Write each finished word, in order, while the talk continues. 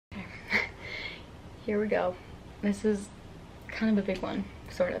Here we go. This is kind of a big one,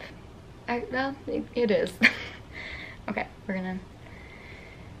 sort of. Well, it is. Okay, we're gonna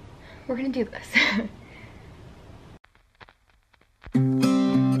do this.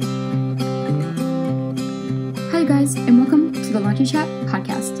 Hi, you guys, and welcome to the Laundry Chat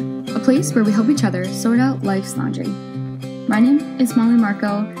podcast, a place where we help each other sort out life's laundry. My name is Molly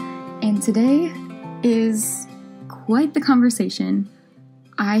Marco, and today is quite the conversation.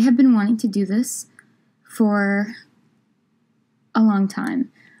 I have been wanting to do this for a long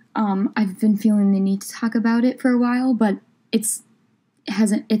time. I've been feeling the need to talk about it for a while, but it's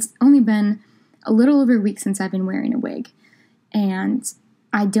only been a little over a week since I've been wearing a wig, and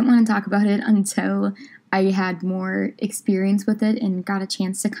I didn't want to talk about it until I had more experience with it and got a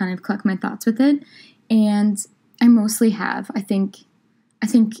chance to kind of collect my thoughts with it, and I mostly have. I think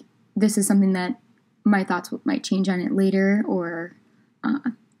this is something that my thoughts might change on it later, or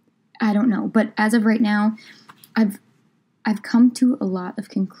I don't know. But as of right now, I've come to a lot of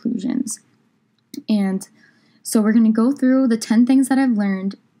conclusions, and so we're going to go through the 10 things that I've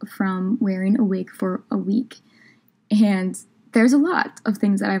learned from wearing a wig for a week, and there's a lot of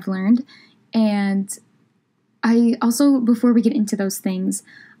things that I've learned, and I also, before we get into those things,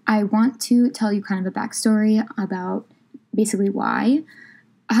 I want to tell you kind of a backstory about basically why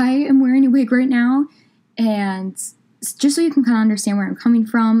I am wearing a wig right now, and just so you can kind of understand where I'm coming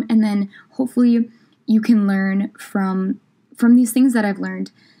from, and then hopefully you can learn from these things that I've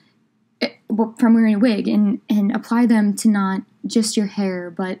learned from wearing a wig and apply them to not just your hair,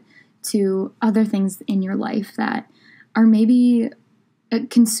 but to other things in your life that are maybe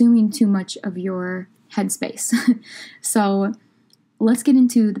consuming too much of your headspace. So let's get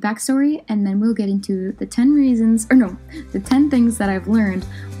into the backstory, and then we'll get into the 10 things that I've learned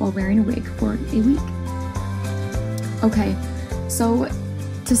while wearing a wig for a week. Okay, so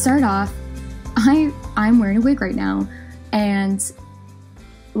to start off, I'm wearing a wig right now, and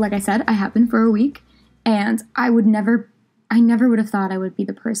like I said, I have been for a week, and I never would have thought I would be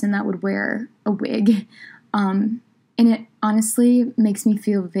the person that would wear a wig, and it honestly makes me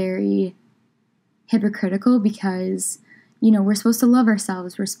feel very hypocritical because, you know, we're supposed to love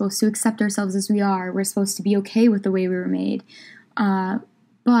ourselves, we're supposed to accept ourselves as we are, we're supposed to be okay with the way we were made,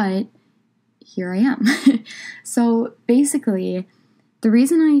 but here I am. So basically, the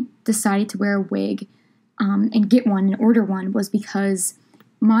reason I decided to wear a wig and get one and order one was because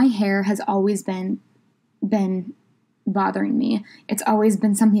my hair has always been bothering me. It's always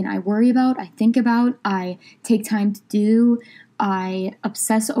been something I worry about, I think about, I take time to do, I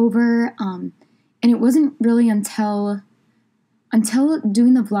obsess over, and it wasn't really until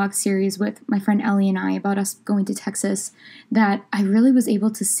doing the vlog series with my friend Ellie and I about us going to Texas that I really was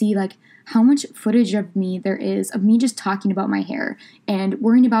able to see like how much footage of me there is of me just talking about my hair and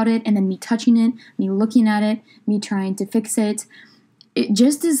worrying about it, and then me touching it, me looking at it, me trying to fix it. It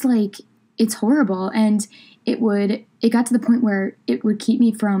just is like, it's horrible, and it got to the point where it would keep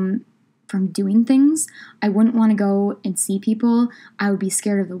me from doing things. I wouldn't want to go and see people. I would be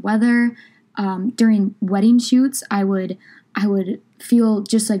scared of the weather. During wedding shoots, I would feel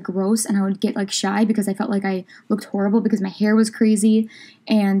just like gross, and I would get like shy because I felt like I looked horrible because my hair was crazy.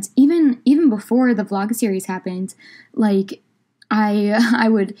 And even before the vlog series happened, like I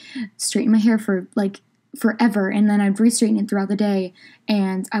would straighten my hair for like forever, and then I'd re-straighten it throughout the day,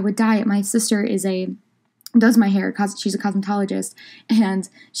 and I would dye it. My sister does my hair, she's a cosmetologist, and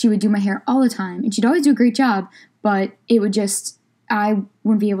she would do my hair all the time, and she'd always do a great job, but I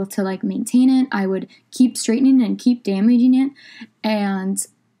wouldn't be able to like maintain it. I would keep straightening it and keep damaging it, and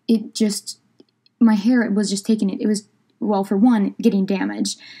my hair was just taking it. It was, well, for one, getting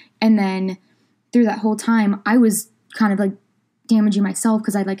damaged, and then through that whole time, I was kind of like damaging myself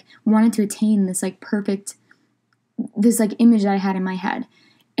because I like wanted to attain this like perfect, this like image that I had in my head,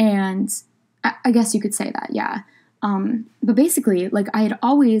 and I guess you could say that, yeah. But basically, like I had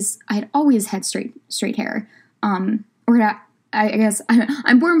always had straight hair, I guess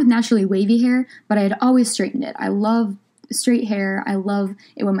I'm born with naturally wavy hair, but I had always straightened it. I love straight hair. I love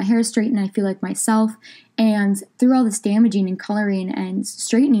it when my hair is straightened. I feel like myself. And through all this damaging and coloring and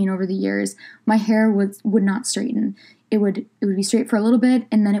straightening over the years, my hair would not straighten. It would be straight for a little bit,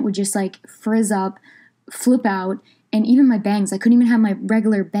 and then it would just like frizz up, flip out, and even my bangs. I couldn't even have my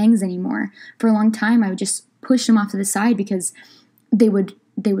regular bangs anymore. For a long time, I would just push them off to the side because they would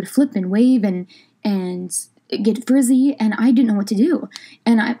flip and wave and get frizzy, and I didn't know what to do.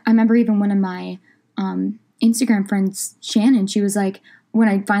 And I remember even one of my Instagram friends, Shannon, she was like, when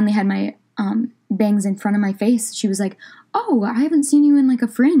I finally had my bangs in front of my face, she was like, oh, I haven't seen you in like a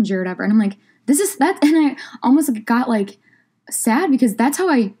fringe or whatever. And I'm like, this is that. And I almost got like sad because that's how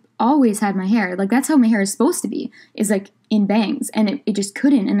I always had my hair. Like, that's how my hair is supposed to be, is like in bangs, and it just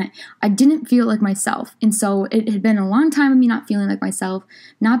couldn't. And I didn't feel like myself. And so it had been a long time of me not feeling like myself,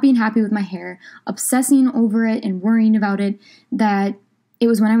 not being happy with my hair, obsessing over it and worrying about it, that it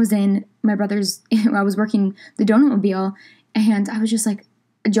was when I was in my brother's, I was working the donut mobile, and I was just like,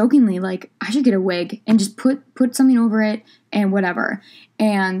 jokingly, like, I should get a wig and just put something over it and whatever.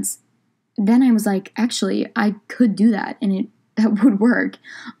 And then I was like, actually, I could do that, and that would work.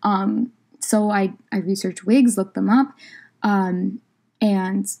 So I researched wigs, looked them up, and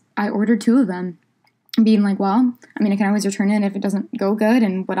I ordered 2 of them, being like, well, I mean, I can always return it if it doesn't go good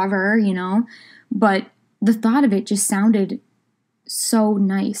and whatever, but the thought of it just sounded so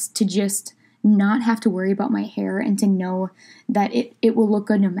nice, to just not have to worry about my hair, and to know that it will look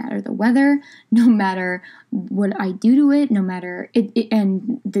good no matter the weather, no matter what I do to it, no matter it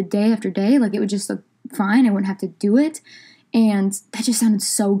and the day after day, like, it would just look fine. I wouldn't have to do it. And that just sounded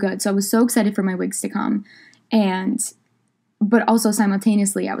so good. So I was so excited for my wigs to come. But also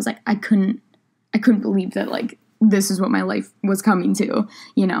simultaneously, I was like, I couldn't believe that, like, this is what my life was coming to,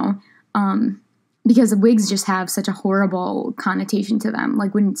 because wigs just have such a horrible connotation to them.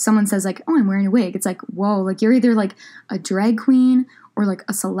 Like, when someone says, like, oh, I'm wearing a wig, it's like, whoa, like, you're either like a drag queen or like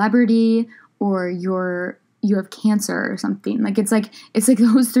a celebrity, or you have cancer or something. Like, it's like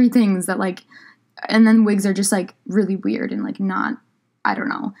those 3 things that, like, and then wigs are just like really weird and like not, I don't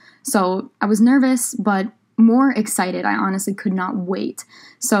know. So I was nervous, but more excited. I honestly could not wait.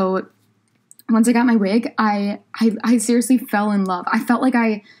 So once I got my wig, I seriously fell in love. I felt like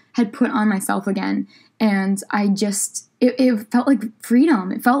I had put on myself again, and I just, it felt like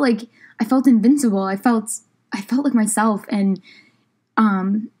freedom. It felt like I felt invincible. I felt like myself, and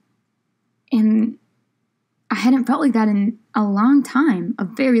I hadn't felt like that in a long time, a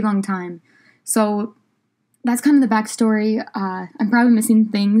very long time. So that's kind of the backstory. I'm probably missing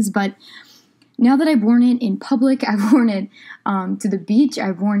things, but now that I've worn it in public, I've worn it to the beach,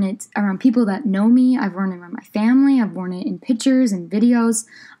 I've worn it around people that know me, I've worn it around my family, I've worn it in pictures and videos.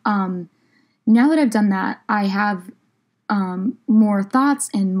 Now that I've done that, I have more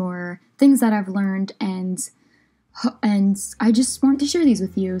thoughts and more things that I've learned, and I just want to share these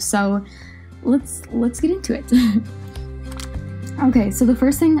with you. So let's get into it. Okay, so the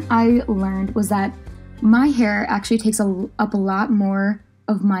first thing I learned was that my hair actually takes up a lot more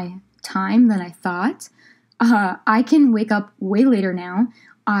of my time than I thought. I can wake up way later now.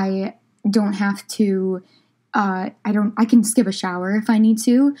 I don't have to, I can skip a shower if I need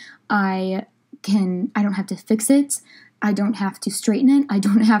to. I don't have to fix it. I don't have to straighten it. I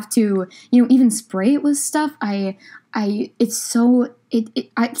don't have to, even spray it with stuff. It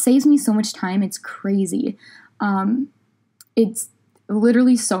saves me so much time. It's crazy. It's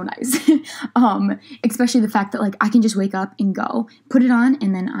literally so nice. Especially the fact that, like, I can just wake up and go, put it on,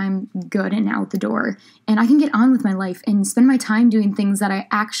 and then I'm good and out the door. And I can get on with my life and spend my time doing things that I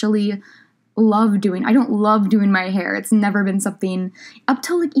actually love doing. I don't love doing my hair. It's never been something up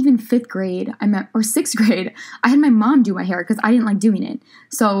till like even 5th grade, or 6th grade. I had my mom do my hair because I didn't like doing it.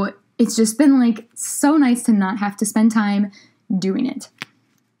 So it's just been like so nice to not have to spend time doing it.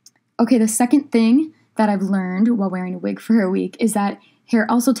 Okay, the second thing that I've learned while wearing a wig for a week is that hair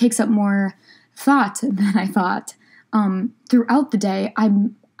also takes up more thought than I thought. Throughout the day,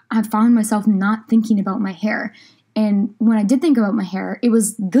 I've found myself not thinking about my hair. And when I did think about my hair, it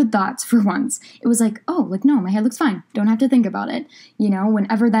was good thoughts for once. It was like, oh, like, no, my hair looks fine. Don't have to think about it.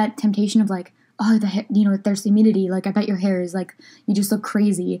 Whenever that temptation of like, oh, if there's humidity, like, I bet your hair is like, you just look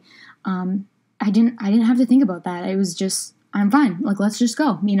crazy. I didn't have to think about that. It was just, I'm fine. Like, let's just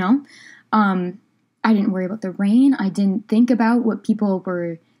go, I didn't worry about the rain. I didn't think about what people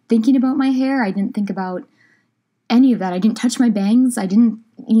were thinking about my hair. I didn't think about any of that. I didn't touch my bangs. I didn't,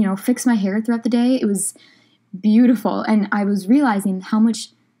 fix my hair throughout the day. It was beautiful. And I was realizing how much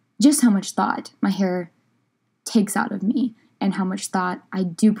thought my hair takes out of me, and how much thought I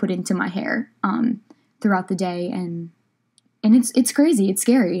do put into my hair throughout the day. And it's crazy. It's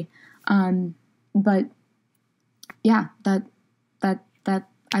scary. But yeah, that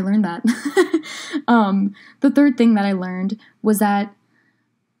I learned that. The third thing that I learned was that,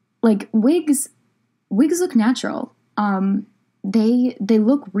 like, wigs look natural. They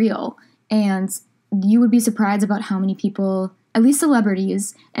look real, and you would be surprised about how many people, at least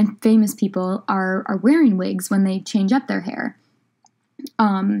celebrities and famous people, are wearing wigs when they change up their hair.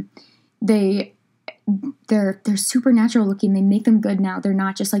 They're super natural looking. They make them good now. They're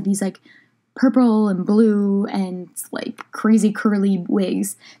not just like these like purple and blue and like crazy curly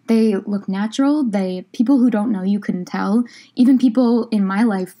wigs. They look natural. People who don't know you couldn't tell. Even people in my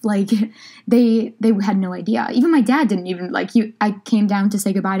life, like they had no idea. Even my dad didn't even like you. I came down to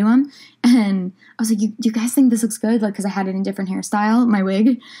say goodbye to him and I was like, do you guys think this looks good? Like, cause I had it in a different hairstyle, my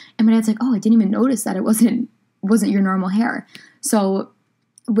wig. And my dad's like, oh, I didn't even notice that it wasn't your normal hair. So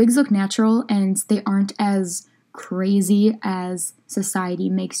wigs look natural and they aren't as crazy as society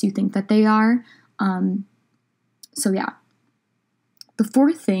makes you think that they are. So yeah. The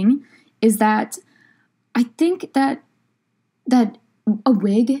fourth thing is that I think that a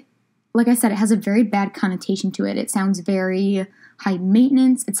wig, like I said, it has a very bad connotation to it. It sounds very high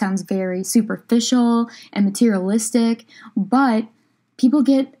maintenance. It sounds very superficial and materialistic, but people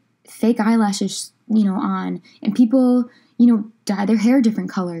get fake eyelashes, on, and people, dye their hair different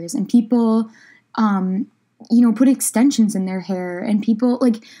colors, and people, put extensions in their hair, and people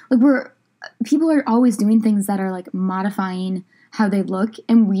people are always doing things that are like modifying how they look,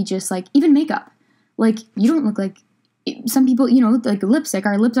 and we just like, even makeup, like you don't look like some people, like lipstick,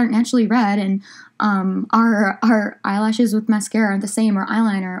 our lips aren't naturally red, and our eyelashes with mascara aren't the same, or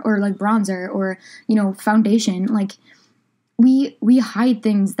eyeliner, or like bronzer, or foundation. Like we hide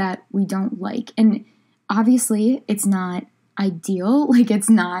things that we don't like, and obviously it's not ideal. Like it's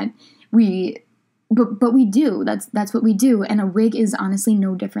not but we do. That's what we do, and a wig is honestly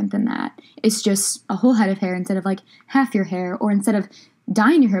no different than that. It's just a whole head of hair instead of like half your hair, or instead of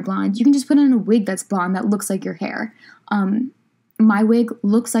dyeing your hair blonde, you can just put on a wig that's blonde that looks like your hair. My wig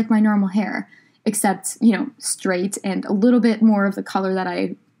looks like my normal hair, except, straight and a little bit more of the color that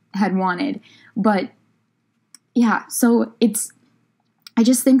I had wanted. But yeah, so I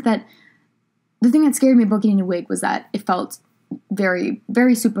just think that the thing that scared me about getting a wig was that it felt very,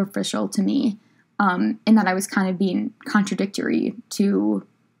 very superficial to me, and that I was kind of being contradictory to,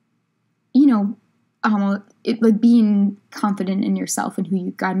 like being confident in yourself and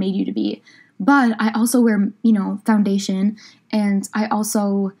who God made you to be. But I also wear, foundation, and I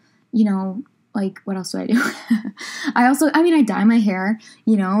also, like, what else do I do? I dye my hair,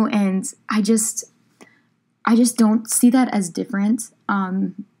 and I just don't see that as different.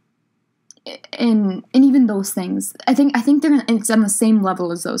 And even those things, I think it's on the same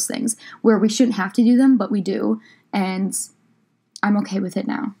level as those things, where we shouldn't have to do them, but we do, and I'm okay with it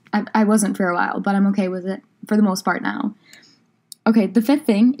now. I wasn't for a while, but I'm okay with it for the most part now. Okay, the fifth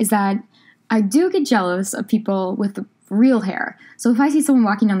thing is that I do get jealous of people with real hair. So if I see someone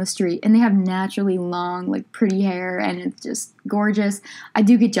walking down the street and they have naturally long, like pretty hair and it's just gorgeous, I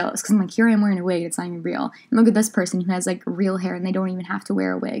do get jealous because I'm like, here I am wearing a wig, it's not even real. And look at this person who has like real hair and they don't even have to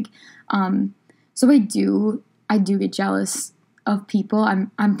wear a wig. So I do get jealous of people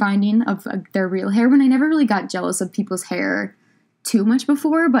I'm finding of their real hair, when I never really got jealous of people's hair too much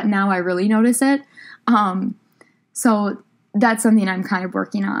before, but now I really notice it. So that's something I'm kind of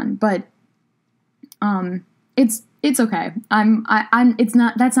working on, but it's okay.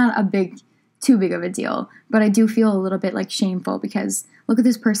 That's not too big of a deal, but I do feel a little bit like shameful because look at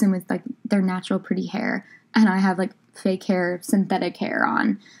this person with like their natural pretty hair and I have like fake hair, synthetic hair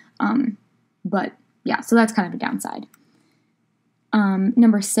on. But yeah, so that's kind of a downside.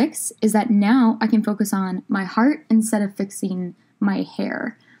 Number 6 is that now I can focus on my heart instead of fixing my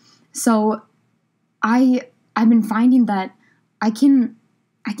hair. So I've been finding that I can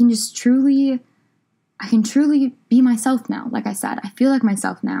truly be myself now. Like I said, I feel like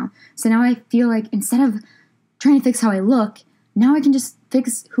myself now. So now I feel like instead of trying to fix how I look, now I can just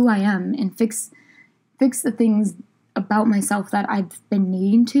fix who I am and fix the things about myself that I've been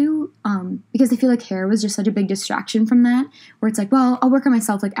needing to, because I feel like hair was just such a big distraction from that, where it's like, well, I'll work on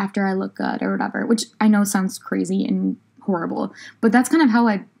myself like after I look good or whatever, which I know sounds crazy and horrible, but that's kind of how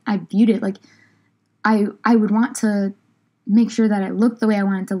I viewed it. Like I would want to make sure that I looked the way I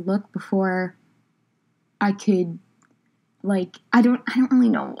wanted to look before I could, like, I don't really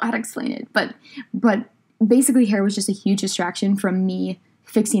know how to explain it, but basically hair was just a huge distraction from me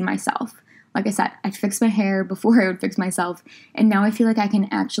fixing myself. Like I said, I fixed my hair before I would fix myself, and now I feel like I can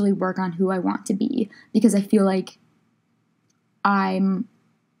actually work on who I want to be because I feel like I'm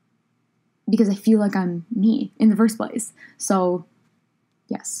me in the first place. So,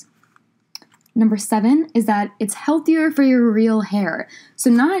 yes. Number 7 is that it's healthier for your real hair. So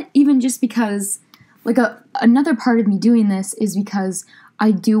not even just because, like another part of me doing this is because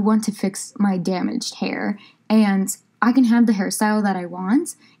I do want to fix my damaged hair, and I can have the hairstyle that I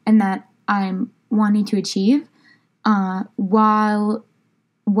want and that I'm wanting to achieve while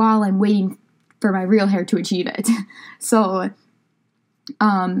I'm waiting for my real hair to achieve it. So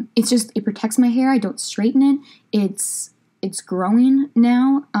it protects my hair. I don't straighten it. It's growing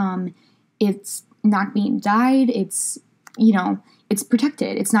now. it's not being dyed. It's, you know, it's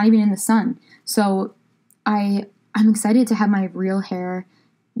protected. It's not even in the sun. So I'm excited to have my real hair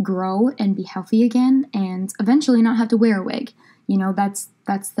grow and be healthy again and eventually not have to wear a wig. You know, that's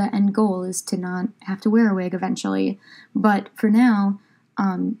the end goal, is to not have to wear a wig eventually. But for now,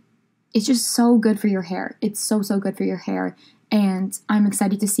 it's just so good for your hair. It's so good for your hair. And I'm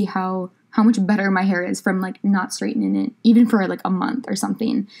excited to see how much better my hair is from like not straightening it, even for like a month or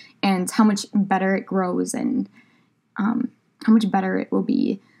something, and how much better it grows and how much better it will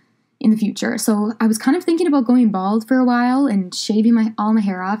be in the future. So I was kind of thinking about going bald for a while and shaving all my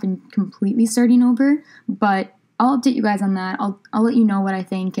hair off and completely starting over, but I'll update you guys on that. I'll let you know what I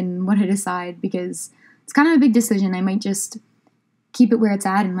think and what I decide, because it's kind of a big decision. I might just keep it where it's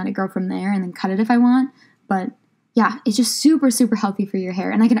at and let it grow from there and then cut it if I want. But yeah, it's just super healthy for your hair.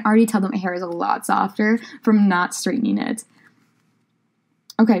 And I can already tell that my hair is a lot softer from not straightening it.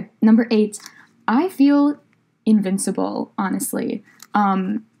 Okay, number 8. I feel invincible, honestly.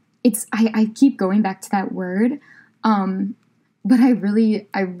 I keep going back to that word, but I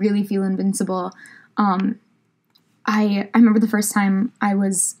really feel invincible. I remember the first time I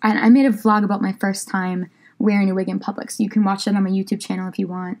made a vlog about my first time wearing a wig in public, so you can watch that on my YouTube channel if you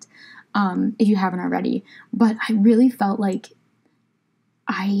want, if you haven't already. But I really felt like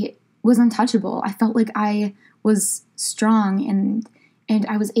I was untouchable. I felt like I was strong and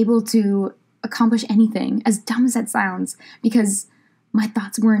I was able to accomplish anything, as dumb as that sounds, because my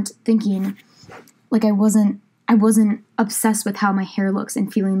thoughts weren't thinking, like I wasn't obsessed with how my hair looks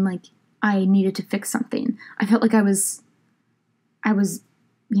and feeling like I needed to fix something. I felt like I was,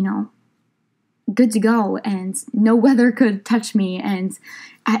 you know, good to go and no weather could touch me. And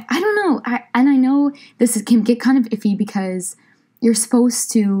I don't know. I know this can get kind of iffy because you're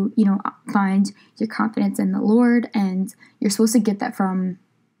supposed to, you know, find your confidence in the Lord, and you're supposed to get that from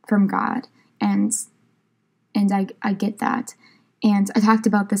God. And I get that. And I talked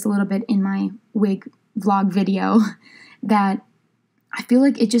about this a little bit in my wig vlog video, that I feel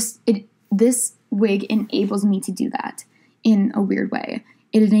like this wig enables me to do that in a weird way.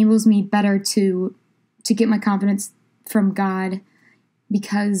 It enables me better to get my confidence from God,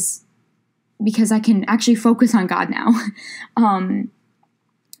 because I can actually focus on God now.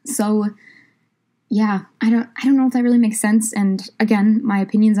 So yeah, I don't know if that really makes sense. And again, my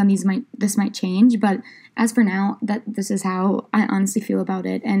opinions on this might change, but as for now, this is how I honestly feel about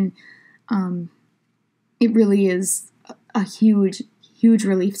it. And it really is a huge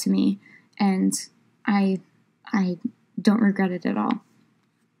relief to me, and I don't regret it at all.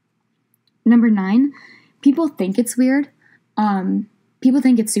 Number 9, people think it's weird. People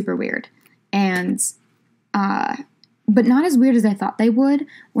think it's super weird, and but not as weird as I thought they would.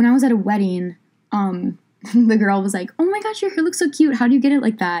 When I was at a wedding, the girl was like, "Oh my gosh, your hair looks so cute. How do you get it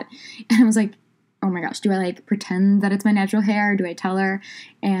like that?" And I was like, "Oh my gosh, do I like pretend that it's my natural hair? Or do I tell her?"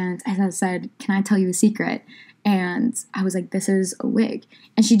 And I said, "Can I tell you a secret?" And I was like, "This is a wig."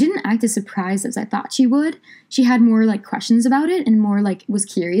 And she didn't act as surprised as I thought she would. She had more like questions about it and more like was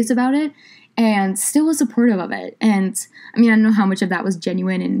curious about it, and still was supportive of it. And I mean, I don't know how much of that was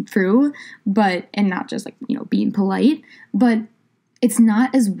genuine and true, and not just like, you know, being polite, but it's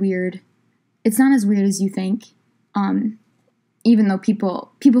not as weird. It's not as weird as you think. Even though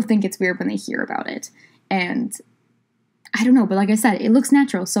people think it's weird when they hear about it. And I don't know, but like I said, it looks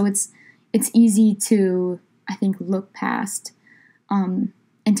natural. So it's easy to, I think, look past, and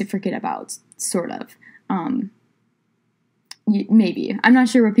to forget about, sort of. Maybe. I'm not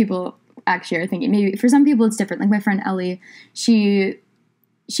sure what people actually are thinking. Maybe for some people it's different. Like my friend Ellie, she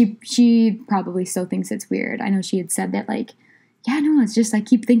probably still thinks it's weird. I know she had said that, like, yeah, no, it's just I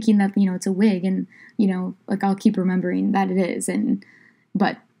keep thinking that, you know, it's a wig, and, you know, like I'll keep remembering that it is.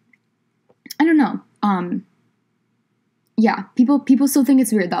 But I don't know. Yeah, people still think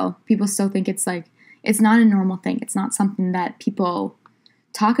it's weird though. People still think it's like, it's not a normal thing. It's not something that people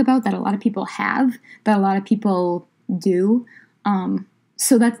talk about, that a lot of people have, that a lot of people do.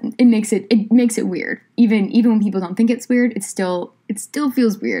 So it makes it weird. Even when people don't think it's weird, it still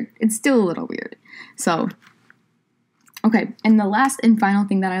feels weird. It's still a little weird. So, okay. And the last and final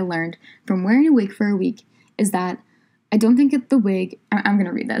thing that I learned from wearing a wig for a week is that I don't think of the wig, I'm going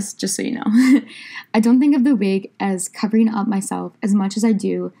to read this just so you know. I don't think of the wig as covering up myself as much as I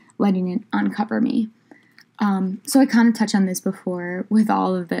do letting it uncover me. So I kind of touched on this before with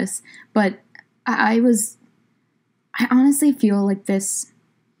all of this, but I honestly feel like this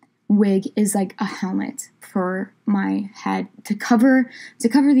wig is like a helmet for my head to cover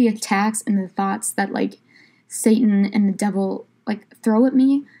the attacks and the thoughts that like Satan and the devil like throw at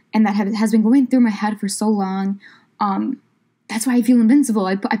me, and that has been going through my head for so long, that's why I feel invincible.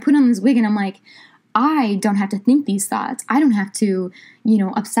 I put on this wig and I'm like, I don't have to think these thoughts. I don't have to,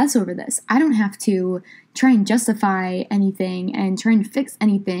 obsess over this. I don't have to try and justify anything and try and fix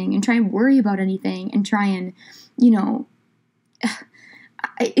anything and try and worry about anything and try and,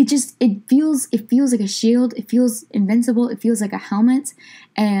 it feels like a shield. It feels invincible. It feels like a helmet.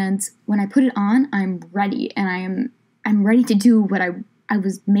 And when I put it on, I'm ready, and I'm ready to do what I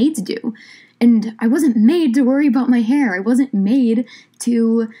was made to do. And I wasn't made to worry about my hair. I wasn't made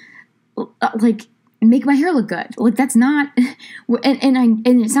to make my hair look good. Like, that's not, and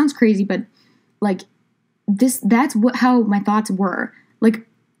it sounds crazy, but like that's how my thoughts were. Like,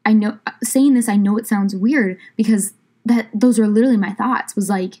 I know saying this, I know it sounds weird because those are literally my thoughts, was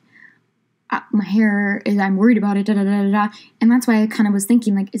like, my hair, I'm worried about it, da da da da da. And that's why I kind of was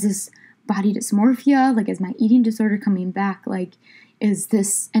thinking, like, is this body dysmorphia? Like, is my eating disorder coming back? Like, is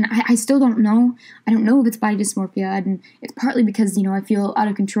this, and I still don't know. I don't know if it's body dysmorphia, and it's partly because, I feel out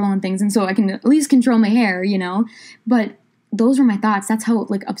of control and things, and so I can at least control my hair, but those were my thoughts. That's how,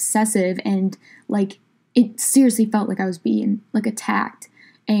 like, obsessive, and, like, it seriously felt like I was being, like, attacked,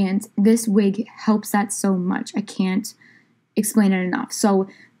 and this wig helps that so much. I can't explain it enough. So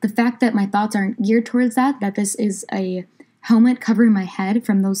the fact that my thoughts aren't geared towards that this is a helmet covering my head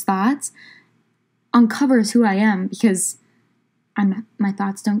from those thoughts, uncovers who I am, because my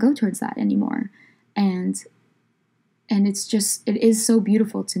thoughts don't go towards that anymore. And it's just, it is so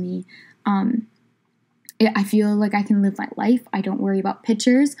beautiful to me. I feel like I can live my life. I don't worry about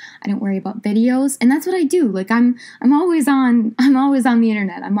pictures. I don't worry about videos. And that's what I do. Like, I'm always on the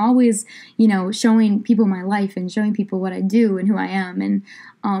internet. I'm always, showing people my life and showing people what I do and who I am. And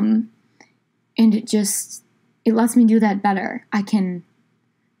it lets me do that better. I can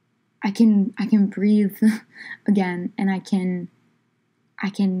breathe again, and I can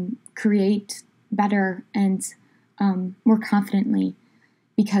create better and more confidently,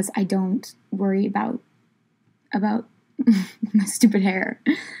 because I don't worry about my stupid hair.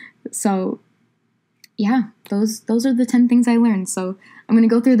 So yeah, those are the 10 things I learned. So I'm going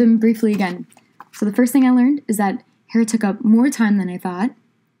to go through them briefly again. So the first thing I learned is that hair took up more time than I thought.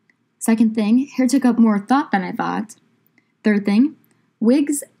 Second thing, hair took up more thought than I thought. Third thing,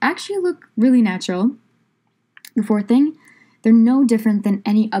 wigs actually look really natural. The fourth thing, they're no different than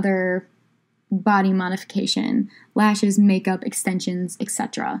any other body modification, lashes, makeup, extensions,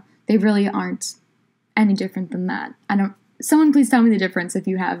 etc. They really aren't any different than that. Someone please tell me the difference if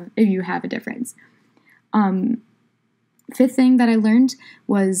you have a difference. Fifth thing that I learned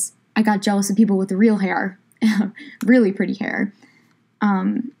was I got jealous of people with real hair, really pretty hair,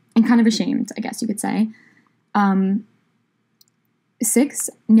 and kind of ashamed, I guess you could say. 6,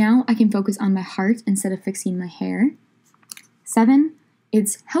 now I can focus on my heart instead of fixing my hair. 7,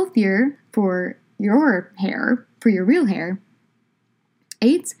 it's healthier for your hair, for your real hair.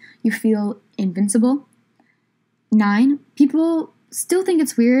 8, you feel invincible. 9, people still think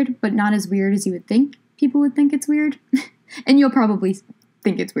it's weird, but not as weird as you would think people would think it's weird. And you'll probably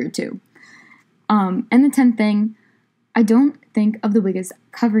think it's weird too. And the 10th thing, I don't think of the wig as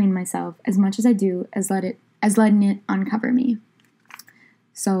covering myself as much as I do as letting it uncover me.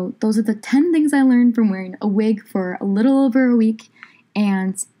 So those are the 10 things I learned from wearing a wig for a little over a week,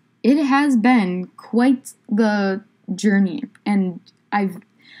 and it has been quite the journey. And I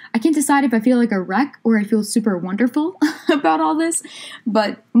can't decide if I feel like a wreck or I feel super wonderful about all this,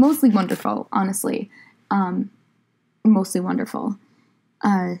 but mostly wonderful, honestly. Mostly wonderful.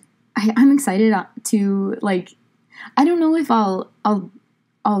 I'm excited to, like, I don't know if I'll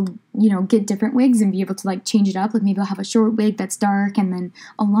get different wigs and be able to, like, change it up. Like, maybe I'll have a short wig that's dark and then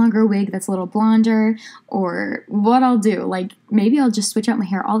a longer wig that's a little blonder, or what I'll do. Like, maybe I'll just switch out my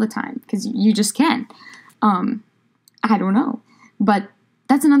hair all the time, because you just can. I don't know. But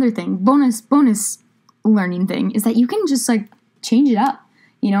that's another thing. Bonus learning thing is that you can just, like, change it up.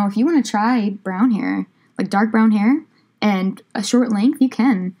 If you want to try brown hair, like dark brown hair, and a short length, you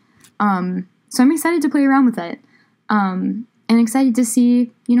can. So I'm excited to play around with it. And excited to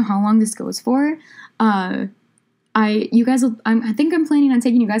see, how long this goes for. I think I'm planning on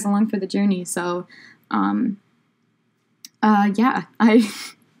taking you guys along for the journey. So, yeah,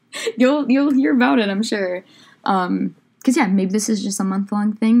 you'll hear about it, I'm sure. 'Cause yeah, maybe this is just a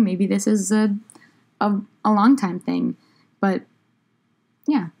month-long thing. Maybe this is a long time thing. But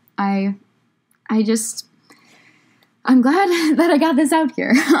yeah, I'm glad that I got this out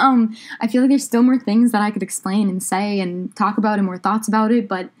here. I feel like there's still more things that I could explain and say and talk about, and more thoughts about it,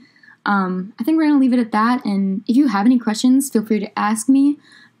 but I think we're going to leave it at that. And if you have any questions, feel free to ask me.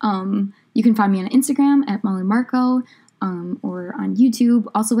 You can find me on Instagram at Molly Marco. or on YouTube,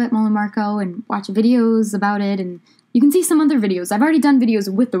 also at Molly Marco, and watch videos about it. And you can see some other videos. I've already done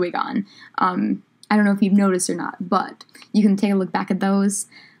videos with the wig on. I don't know if you've noticed or not, but you can take a look back at those.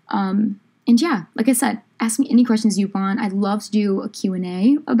 And yeah, like I said, ask me any questions you want. I'd love to do a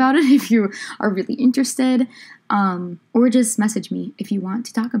Q&A about it if you are really interested. Or just message me if you want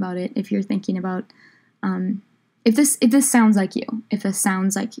to talk about it. If you're thinking about, if this sounds like you, if this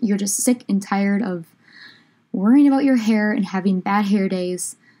sounds like you're just sick and tired of worrying about your hair and having bad hair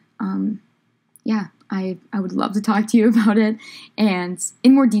days, yeah, I would love to talk to you about it, and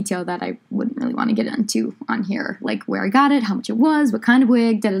in more detail that I wouldn't really want to get into on here, like where I got it, how much it was, what kind of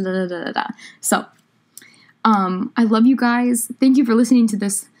wig, da da da da da da. So, I love you guys. Thank you for listening to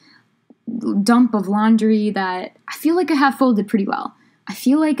this dump of laundry that I feel like I have folded pretty well. I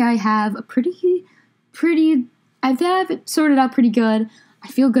feel like I have a pretty, I have it sorted out pretty good. I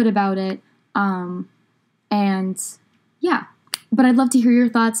feel good about it. And yeah, but I'd love to hear your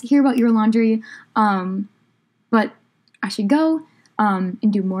thoughts, hear about your laundry. But I should go,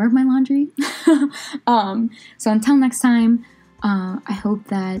 and do more of my laundry. So until next time, I hope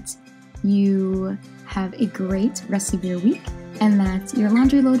that you have a great rest of your week and that your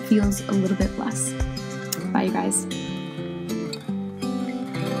laundry load feels a little bit less. Bye, you guys.